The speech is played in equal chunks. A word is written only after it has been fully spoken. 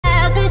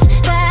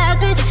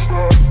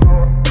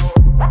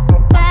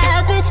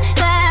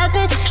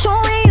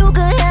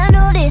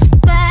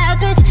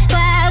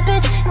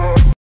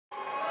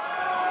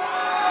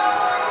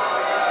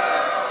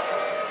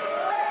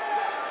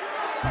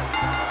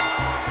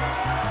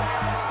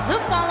The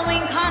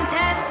following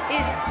contest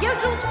is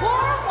scheduled for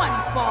one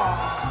fall.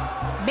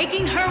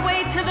 Making her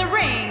way to the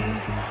ring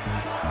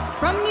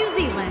from New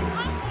Zealand,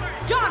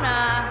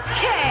 Donna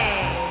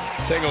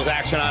Kay. Singles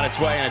action on its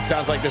way, and it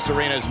sounds like this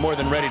arena is more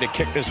than ready to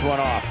kick this one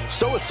off.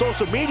 So is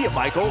social media,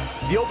 Michael.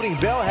 The opening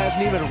bell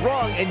hasn't even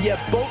rung, and yet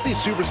both these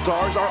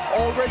superstars are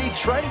already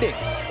trending.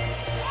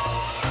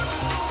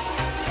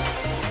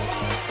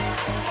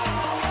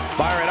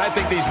 Byron, I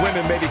think these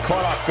women may be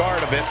caught off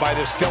guard a bit by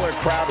this stellar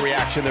crowd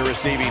reaction they're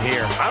receiving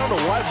here. I don't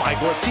know why,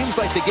 Michael. It seems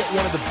like they get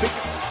one of the big...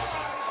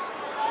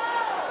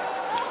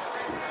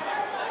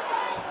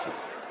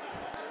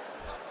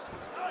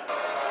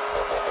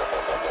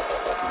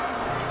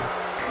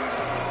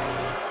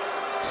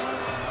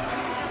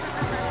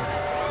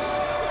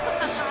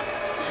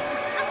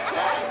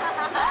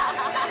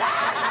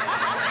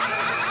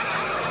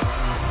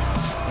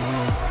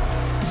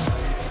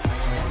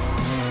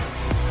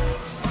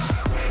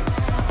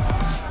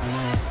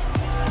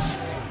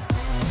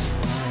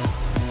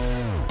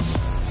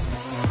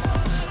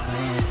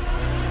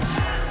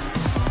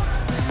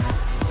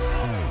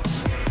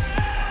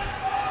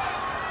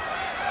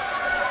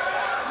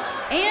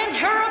 And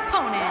her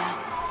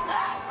opponent,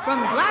 from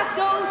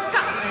Glasgow,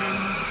 Scotland,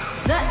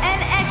 the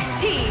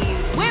NXT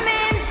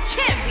Women's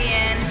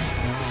Champion,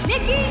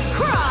 Nikki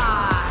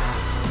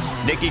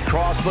Cross. Nikki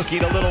Cross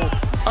looking a little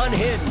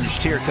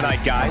unhinged here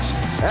tonight, guys.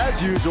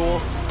 As usual.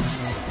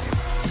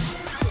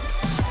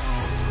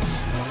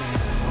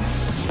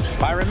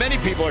 Byron, many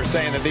people are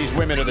saying that these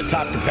women are the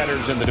top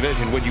competitors in the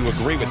division. Would you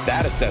agree with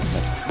that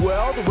assessment?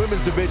 Well, the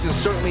women's division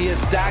certainly is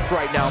stacked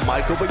right now,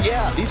 Michael. But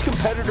yeah, these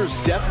competitors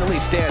definitely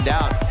stand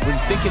out when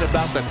thinking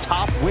about the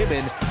top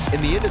women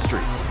in the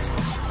industry.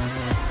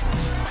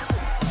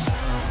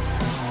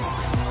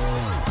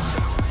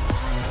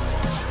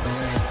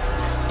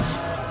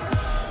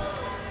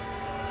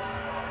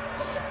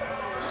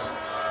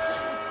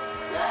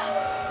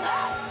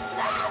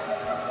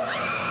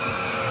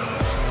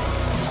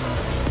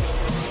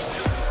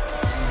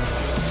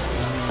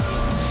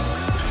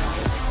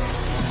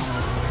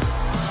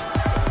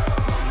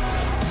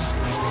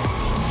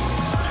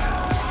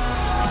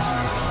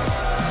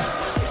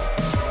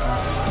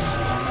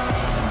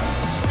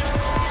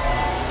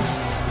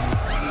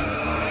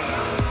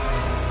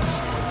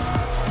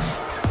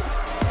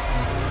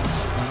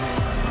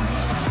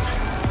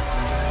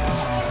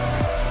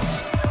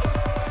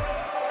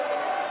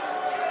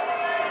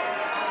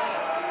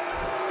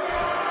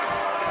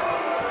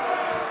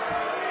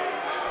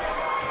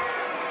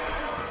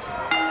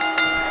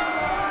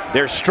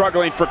 They're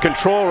struggling for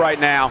control right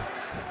now.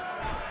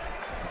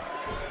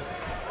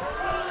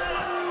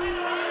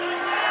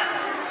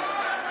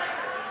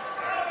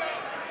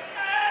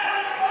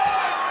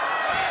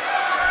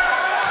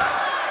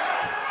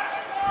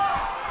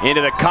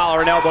 Into the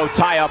collar and elbow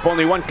tie-up.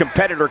 Only one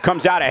competitor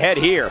comes out ahead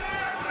here.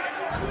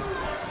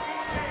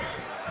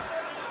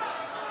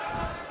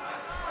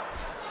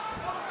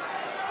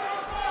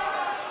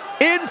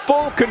 In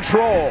full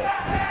control.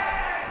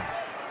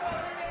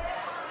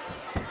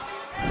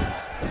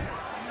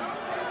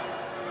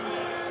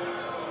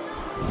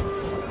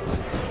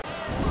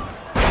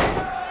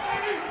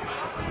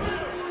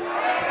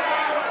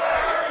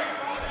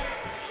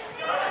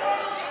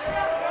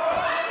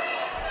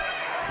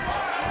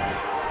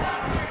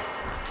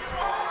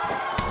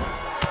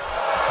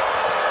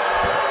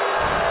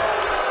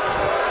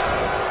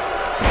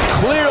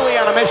 Clearly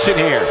on a mission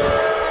here.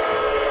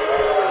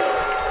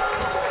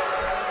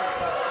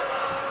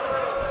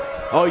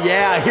 Oh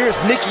yeah, here's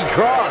Nikki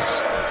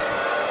Cross.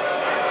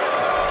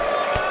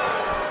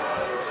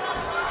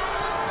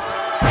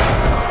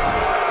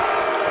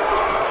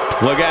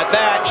 Look at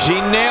that, she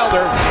nailed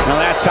her. Now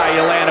that's how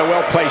you land a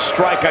well-placed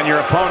strike on your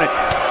opponent.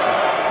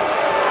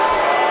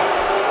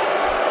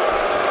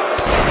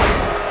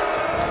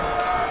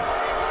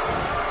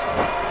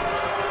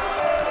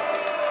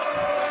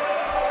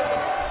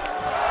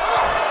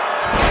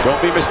 Don't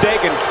be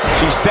mistaken,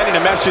 she's sending a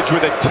message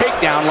with a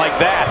takedown like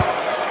that.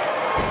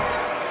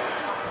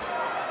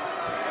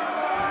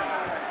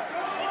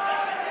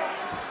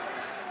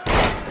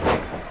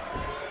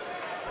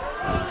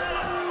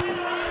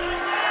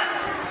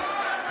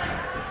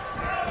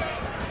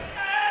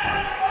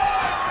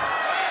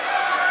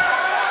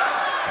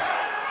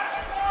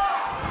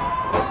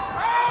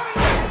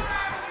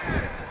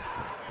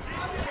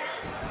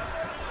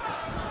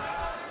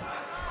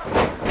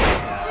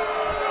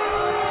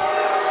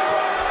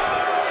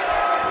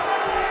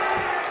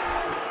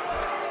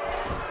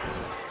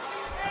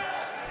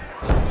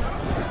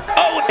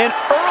 An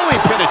early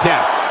pin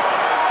attempt.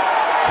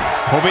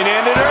 Hoping to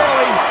end it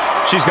early.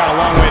 She's got a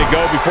long way to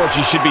go before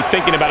she should be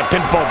thinking about a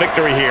pinfall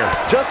victory here.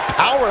 Just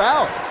power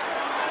out.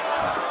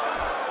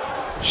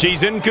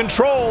 She's in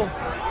control.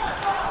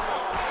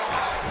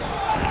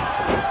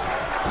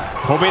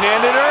 Hoping to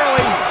end it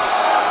early.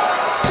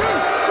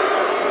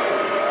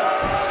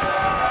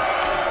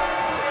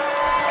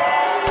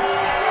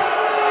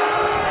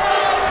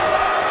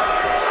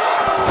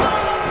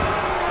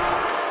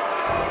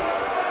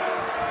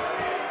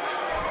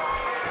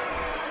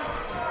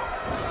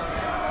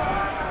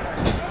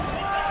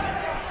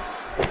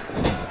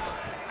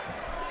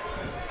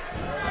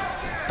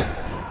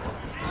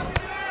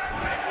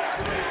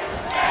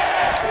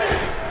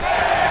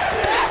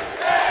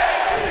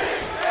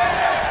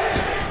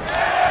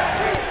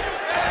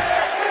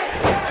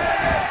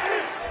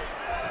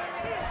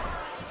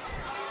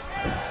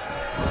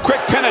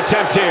 pin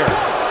attempt here.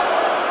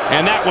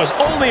 And that was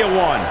only a 1.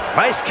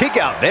 Nice kick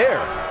out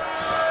there.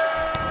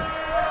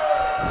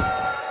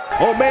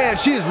 Oh, man,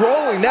 she is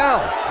rolling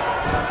now.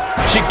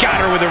 She got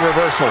her with a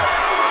reversal.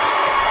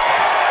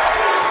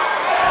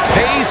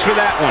 Pays for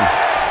that one.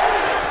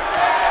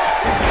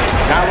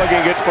 Not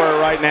looking good for her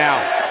right now.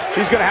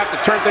 She's going to have to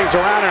turn things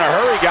around in a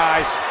hurry,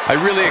 guys. I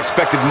really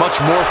expected much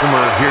more from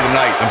her here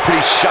tonight. I'm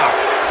pretty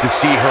shocked to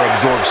see her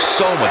absorb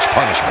so much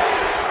punishment.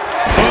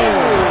 Oh!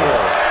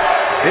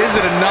 Is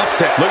it enough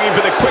to... Looking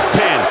for the quick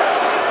pin.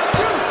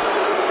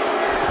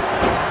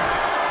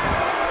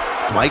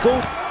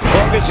 Michael?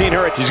 Focusing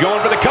her. She's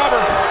going for the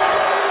cover.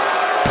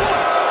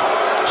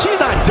 She's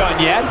not done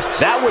yet.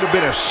 That would have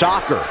been a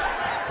shocker.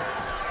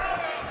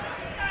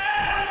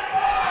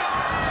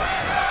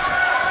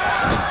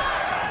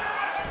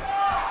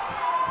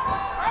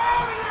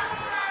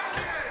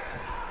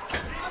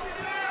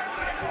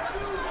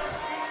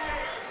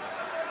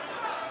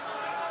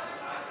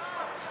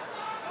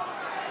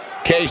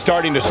 Kay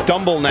starting to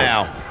stumble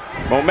now.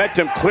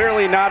 Momentum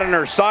clearly not on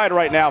her side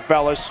right now,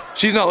 fellas.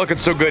 She's not looking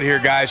so good here,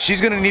 guys.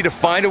 She's going to need to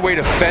find a way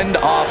to fend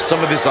off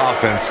some of this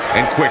offense,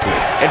 and quickly.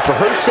 And for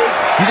her sake,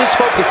 you just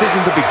hope this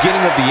isn't the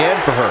beginning of the end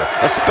for her,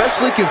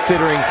 especially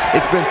considering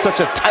it's been such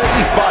a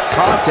tightly fought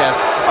contest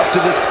up to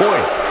this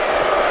point.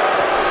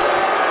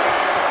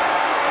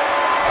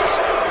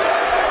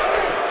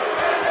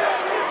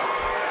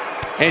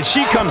 And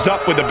she comes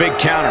up with a big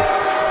counter.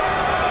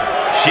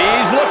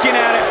 She's looking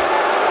at it.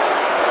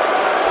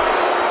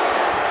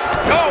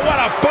 Oh, what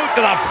a boot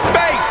to the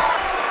face!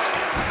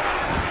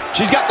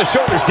 She's got the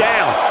shoulders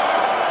down.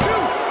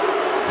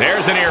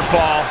 There's an ear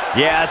fall.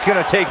 Yeah, it's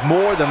going to take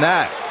more than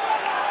that.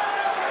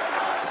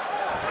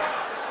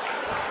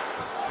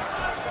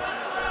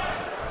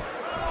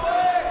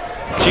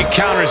 She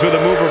counters with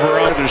a move of her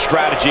own. Their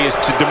strategy is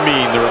to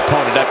demean their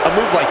opponent. A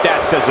move like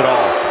that says it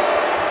all.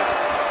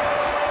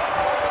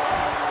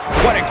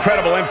 What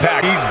incredible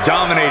impact. He's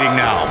dominating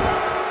now.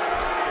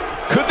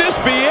 Could this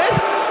be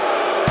it?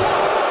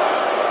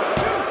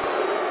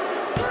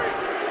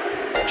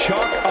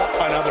 Chalk up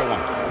another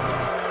one.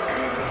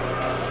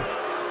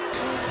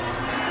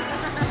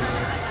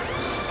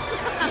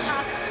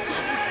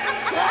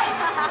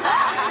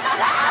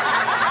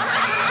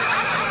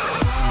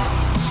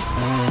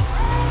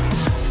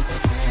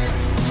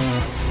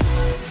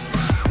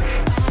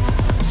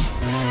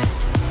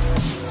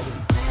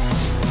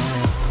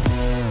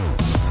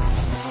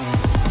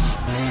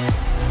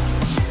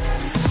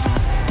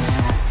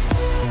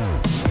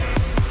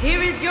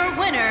 Here is your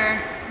winner,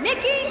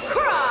 Nikki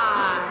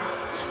Cross.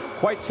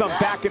 Quite some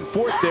back and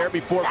forth there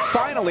before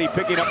finally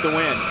picking up the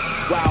win.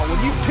 Wow,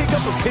 when you pick up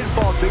a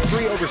pinfall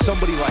victory over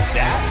somebody like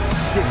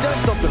that, you've done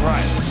something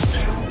right.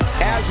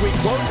 As we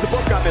close the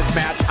book on this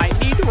match, I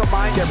need to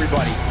remind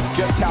everybody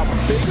just how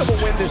big of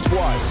a win this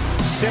was.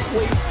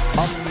 Simply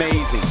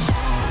amazing.